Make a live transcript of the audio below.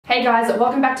Hey guys,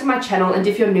 welcome back to my channel, and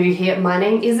if you're new here, my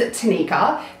name is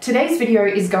Tanika. Today's video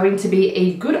is going to be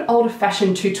a good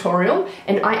old-fashioned tutorial,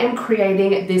 and I am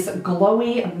creating this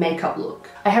glowy makeup look.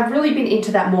 I have really been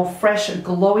into that more fresh,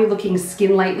 glowy looking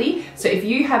skin lately, so if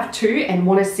you have too and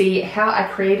want to see how I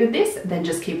created this, then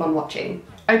just keep on watching.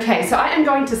 Okay, so I am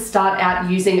going to start out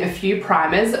using a few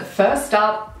primers. First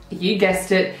up, you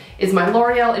guessed it, is my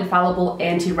L'Oreal Infallible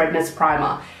Anti-Redness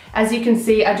Primer. As you can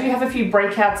see, I do have a few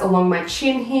breakouts along my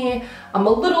chin here. I'm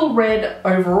a little red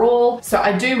overall, so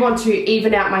I do want to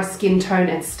even out my skin tone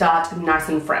and start nice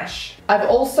and fresh. I've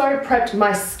also prepped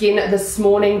my skin this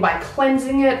morning by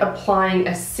cleansing it, applying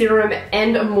a serum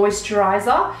and a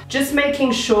moisturizer. Just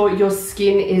making sure your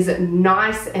skin is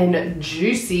nice and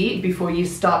juicy before you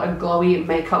start a glowy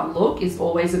makeup look is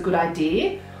always a good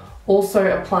idea.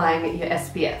 Also applying your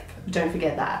SPF, don't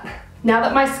forget that. Now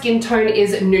that my skin tone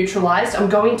is neutralized, I'm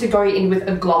going to go in with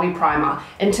a glowy primer.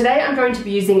 And today I'm going to be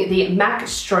using the MAC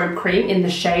Strobe Cream in the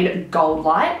shade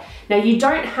Goldlite. Now you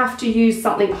don't have to use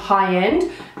something high-end.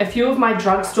 A few of my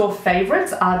drugstore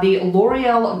favorites are the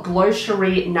L'Oreal Glow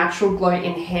Cherie Natural Glow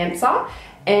Enhancer.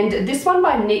 And this one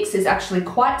by NYX is actually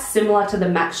quite similar to the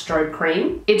MAC Strobe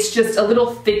Cream. It's just a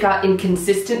little thicker in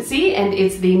consistency, and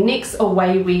it's the NYX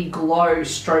Away We Glow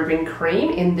Strobing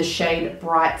Cream in the shade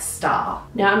Bright Star.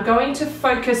 Now I'm going to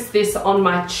focus this on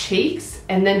my cheeks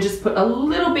and then just put a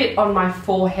little bit on my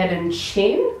forehead and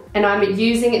chin. And I'm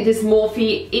using this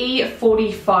Morphe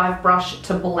E45 brush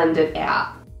to blend it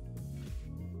out.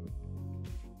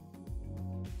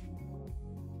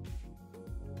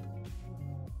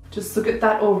 Just look at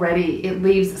that already. It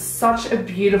leaves such a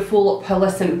beautiful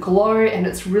pearlescent glow, and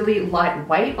it's really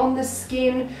lightweight on the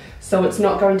skin, so it's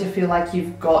not going to feel like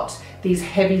you've got these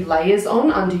heavy layers on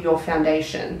under your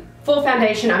foundation. For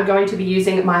foundation, I'm going to be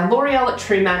using my L'Oreal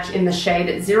True Match in the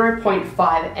shade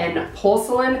 0.5N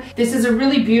Porcelain. This is a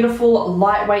really beautiful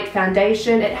lightweight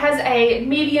foundation. It has a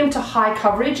medium to high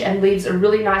coverage and leaves a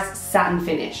really nice satin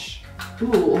finish.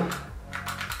 Ooh.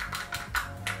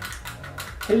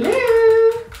 Hello.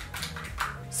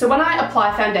 So when I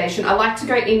apply foundation, I like to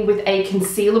go in with a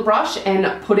concealer brush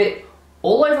and put it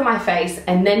all over my face,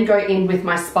 and then go in with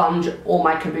my sponge or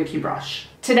my kabuki brush.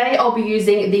 Today I'll be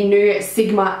using the new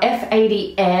Sigma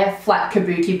F80 Air Flat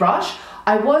Kabuki brush.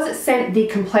 I was sent the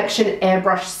Complexion Air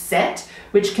Brush Set,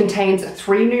 which contains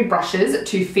 3 new brushes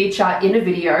to feature in a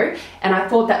video, and I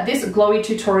thought that this glowy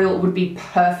tutorial would be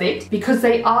perfect because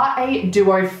they are a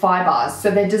duo fibers, so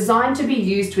they're designed to be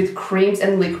used with creams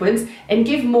and liquids and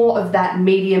give more of that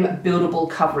medium buildable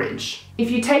coverage. If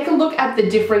you take a look at the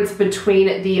difference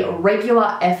between the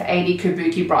regular F80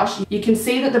 Kabuki brush, you can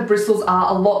see that the bristles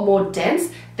are a lot more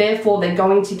dense, therefore they're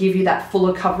going to give you that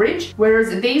fuller coverage,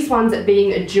 whereas these ones,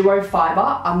 being a duo fiber,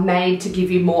 are made to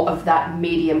give you more of that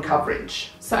medium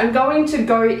coverage. So I'm going to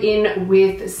go in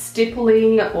with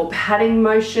stippling or patting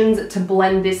motions to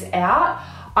blend this out.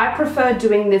 I prefer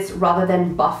doing this rather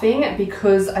than buffing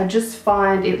because I just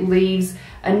find it leaves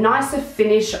a nicer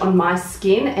finish on my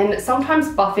skin, and sometimes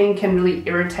buffing can really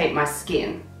irritate my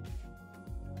skin.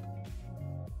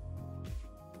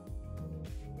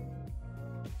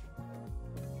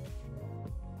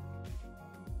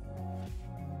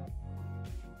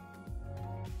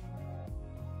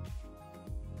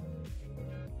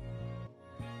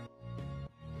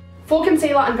 For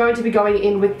concealer, I'm going to be going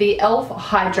in with the e.l.f.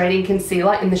 Hydrating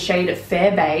Concealer in the shade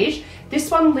Fair Beige. This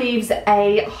one leaves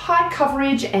a high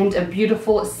coverage and a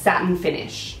beautiful satin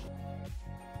finish.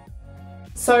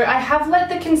 So I have let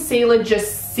the concealer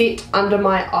just sit under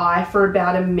my eye for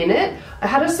about a minute. I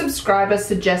had a subscriber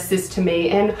suggest this to me,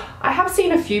 and I have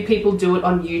seen a few people do it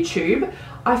on YouTube.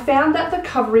 I found that the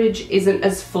coverage isn't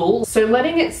as full, so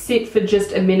letting it sit for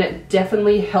just a minute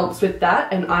definitely helps with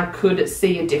that, and I could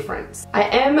see a difference. I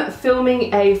am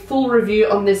filming a full review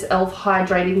on this e.l.f.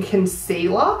 Hydrating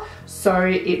Concealer, so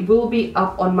it will be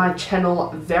up on my channel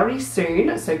very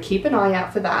soon, so keep an eye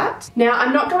out for that. Now,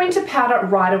 I'm not going to powder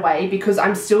right away because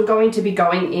I'm still going to be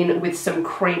going in with some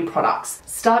cream products.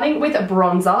 Starting with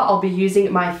bronzer, I'll be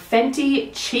using my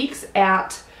Fenty Cheeks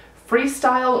Out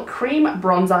Freestyle Cream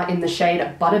Bronzer in the shade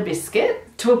Butta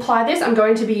Biscuit. To apply this, I'm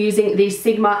going to be using the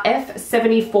Sigma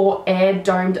F74 Air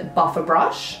Domed Buffer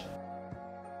Brush.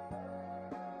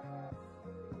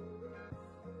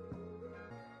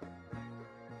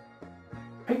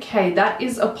 Okay, that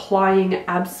is applying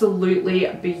absolutely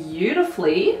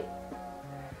beautifully.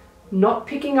 Not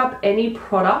picking up any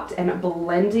product and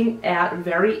blending out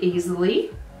very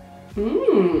easily.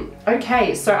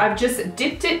 Okay, so I've just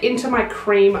dipped it into my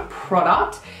cream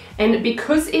product, and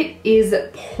because it is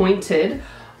pointed,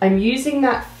 I'm using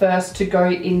that first to go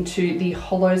into the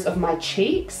hollows of my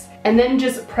cheeks, and then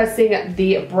just pressing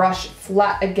the brush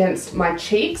flat against my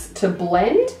cheeks to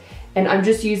blend. And I'm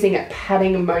just using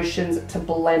patting motions to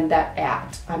blend that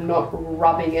out. I'm not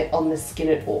rubbing it on the skin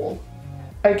at all.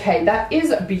 Okay, that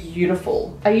is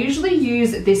beautiful. I usually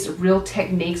use this Real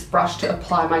Techniques brush to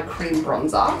apply my cream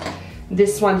bronzer.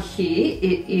 This one here,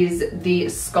 it is the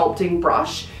sculpting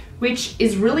brush, which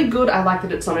is really good. I like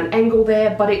that it's on an angle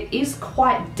there, but it is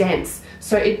quite dense.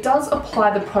 So it does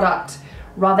apply the product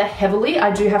rather heavily.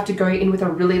 I do have to go in with a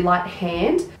really light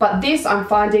hand, but this I'm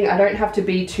finding I don't have to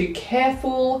be too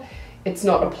careful. It's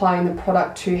not applying the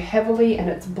product too heavily and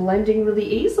it's blending really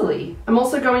easily. I'm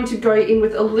also going to go in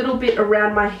with a little bit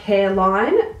around my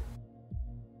hairline.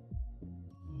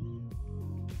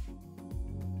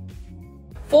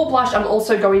 For blush, I'm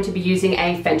also going to be using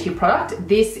a Fenty product.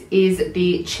 This is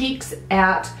the Cheeks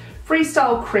Out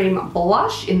Freestyle Cream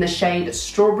Blush in the shade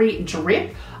Strawberry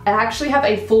Drip. I actually have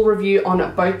a full review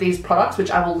on both these products,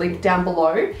 which I will link down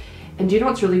below. And do you know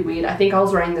what's really weird? I think I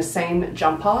was wearing the same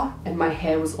jumper and my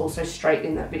hair was also straight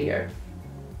in that video.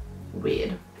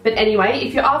 Weird. But anyway,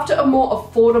 if you're after a more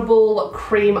affordable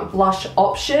cream blush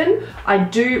option, I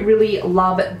do really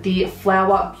love the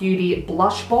Flower Beauty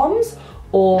Blush Bombs,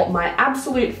 or my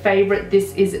absolute favorite,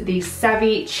 this is the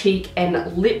Savvy Cheek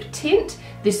and Lip Tint.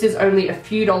 This is only a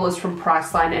few dollars from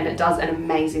Priceline and it does an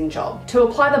amazing job. To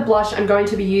apply the blush, I'm going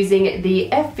to be using the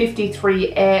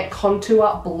E45 Air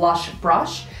Contour Blush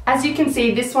Brush. As you can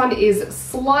see, this one is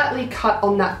slightly cut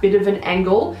on that bit of an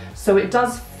angle, so it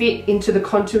does fit into the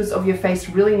contours of your face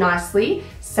really nicely.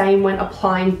 Same when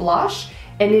applying blush,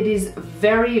 and it is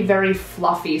very, very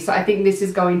fluffy, so I think this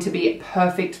is going to be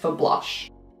perfect for blush.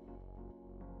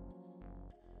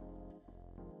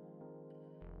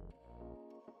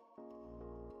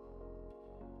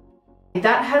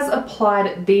 That has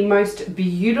applied the most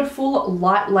beautiful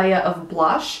light layer of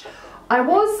blush. I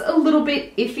was a little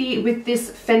bit iffy with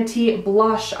this Fenty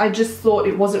blush. I just thought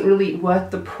it wasn't really worth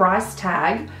the price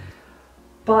tag.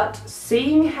 But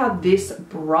seeing how this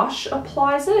brush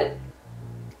applies it,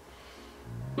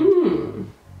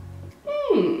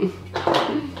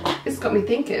 it's got me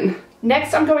thinking.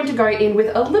 Next, I'm going to go in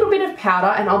with a little bit of powder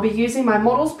and I'll be using my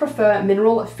Models Prefer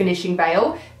Mineral Finishing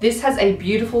Veil. This has a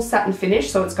beautiful satin finish,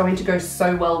 so it's going to go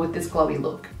so well with this glowy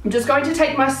look. I'm just going to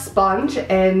take my sponge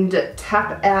and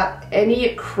tap out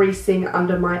any creasing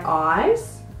under my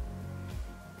eyes.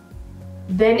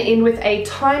 Then in with a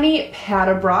tiny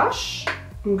powder brush,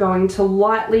 I'm going to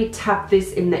lightly tap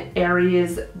this in the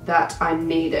areas that I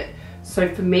need it. So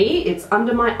for me, it's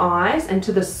under my eyes and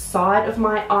to the side of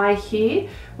my eye here,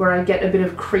 where I get a bit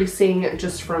of creasing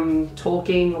just from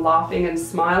talking, laughing and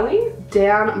smiling.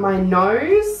 Down my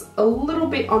nose, a little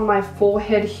bit on my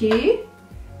forehead here,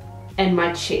 and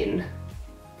my chin.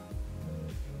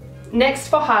 Next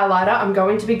for highlighter, I'm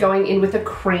going to be going in with a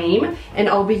cream, and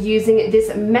I'll be using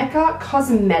this Mecca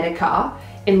Cosmetica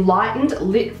Enlightened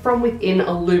Lit From Within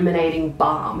Illuminating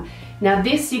Balm. Now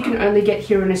this you can only get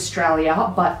here in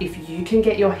Australia, but if you can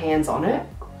get your hands on it,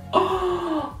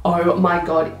 oh my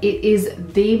god, it is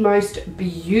the most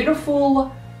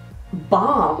beautiful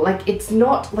balm. Like, it's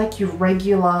not like your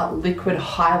regular liquid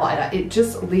highlighter. It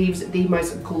just leaves the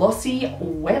most glossy,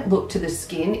 wet look to the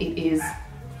skin. It is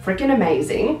freaking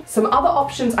amazing. Some other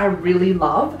options I really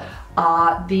love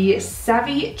are the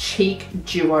Savvy Cheek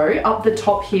Duo. Up the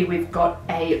top here we've got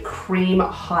a cream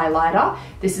highlighter.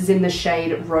 This is in the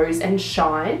shade Rose and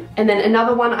Shine. And then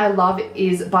another one I love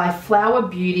is by Flower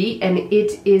Beauty, and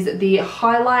it is the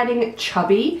Highlighting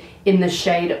Chubby in the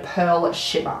shade Pearl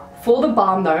Shimmer. For the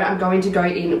balm though, I'm going to go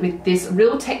in with this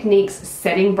Real Techniques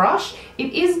setting brush.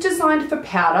 It is designed for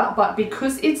powder, but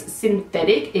because it's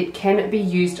synthetic, it can be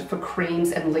used for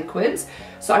creams and liquids.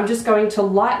 So I'm just going to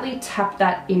lightly tap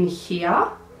that in here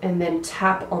and then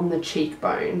tap on the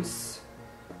cheekbones.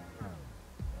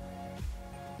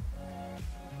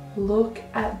 Look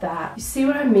at that. You see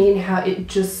what I mean? How it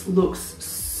just looks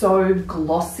so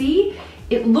glossy.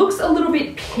 It looks a little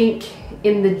bit pink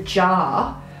in the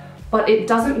jar, but it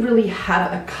doesn't really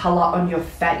have a color on your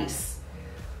face.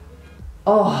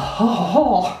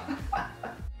 Oh.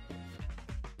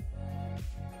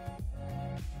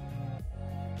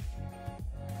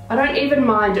 I don't even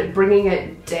mind bringing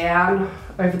it down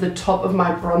over the top of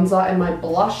my bronzer and my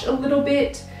blush a little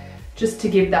bit, just to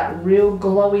give that real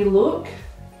glowy look.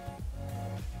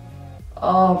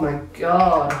 Oh my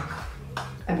god.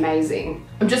 Amazing.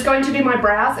 I'm just going to do my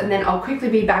brows and then I'll quickly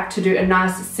be back to do a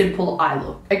nice simple eye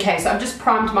look. Okay, so I've just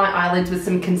primed my eyelids with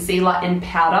some concealer and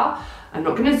powder. I'm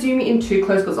not going to zoom in too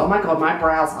close because oh my god, my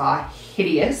brows are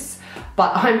hideous.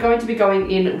 But I'm going to be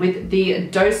going in with the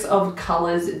Dose of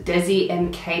Colors Desi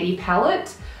and Katie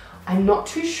palette. I'm not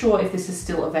too sure if this is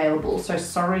still available, so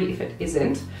sorry if it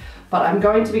isn't, but I'm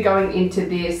going to be going into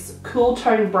this cool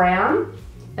tone brown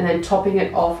and then topping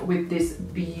it off with this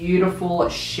beautiful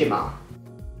shimmer.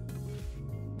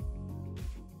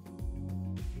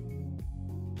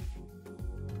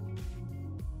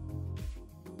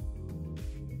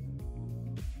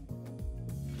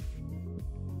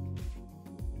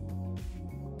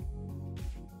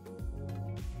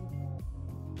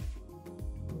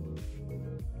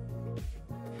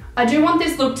 I do want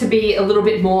this look to be a little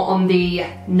bit more on the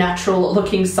natural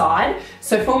looking side.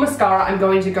 So for mascara, I'm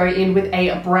going to go in with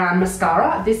a brown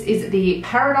mascara. This is the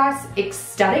Paradise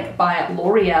Ecstatic by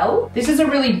L'Oreal. This is a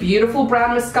really beautiful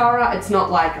brown mascara. It's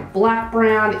not like black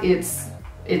brown, it's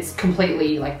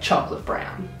completely like chocolate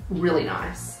brown. Really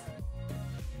nice.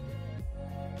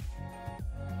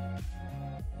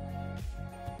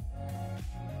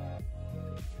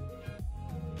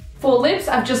 For lips,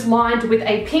 I've just lined with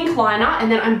a pink liner,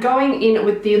 and then I'm going in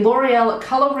with the L'Oreal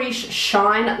Color Riche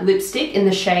Shine lipstick in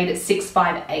the shade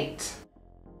 658.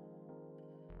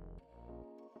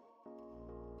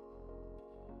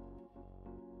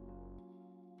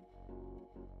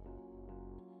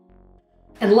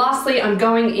 And lastly, I'm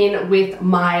going in with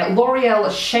my L'Oreal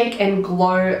Shake and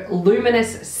Glow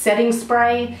Luminous Setting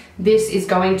Spray. This is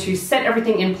going to set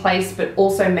everything in place, but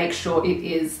also make sure it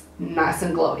is nice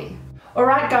and glowy.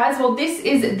 Alright guys, well this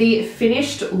is the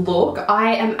finished look.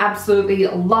 I am absolutely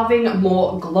loving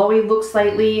more glowy looks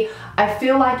lately. I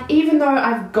feel like even though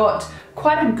I've got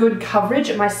quite a good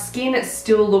coverage, my skin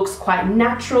still looks quite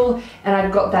natural and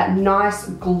I've got that nice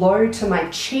glow to my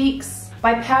cheeks.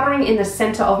 By powdering in the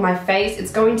center of my face,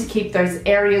 it's going to keep those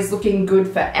areas looking good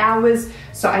for hours,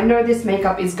 so I know this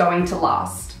makeup is going to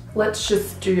last. Let's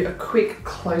just do a quick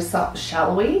close-up,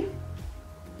 shall we?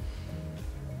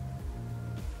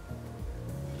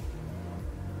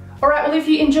 Alright, well if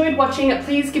you enjoyed watching,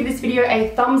 please give this video a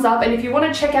thumbs up, and if you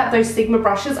want to check out those Sigma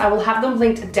brushes, I will have them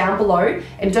linked down below,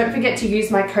 and don't forget to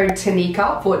use my code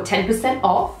TANIKA for 10%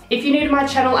 off. If you're new to my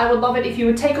channel, I would love it if you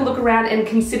would take a look around and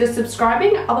consider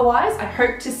subscribing. Otherwise, I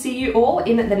hope to see you all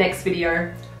in the next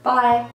video. Bye!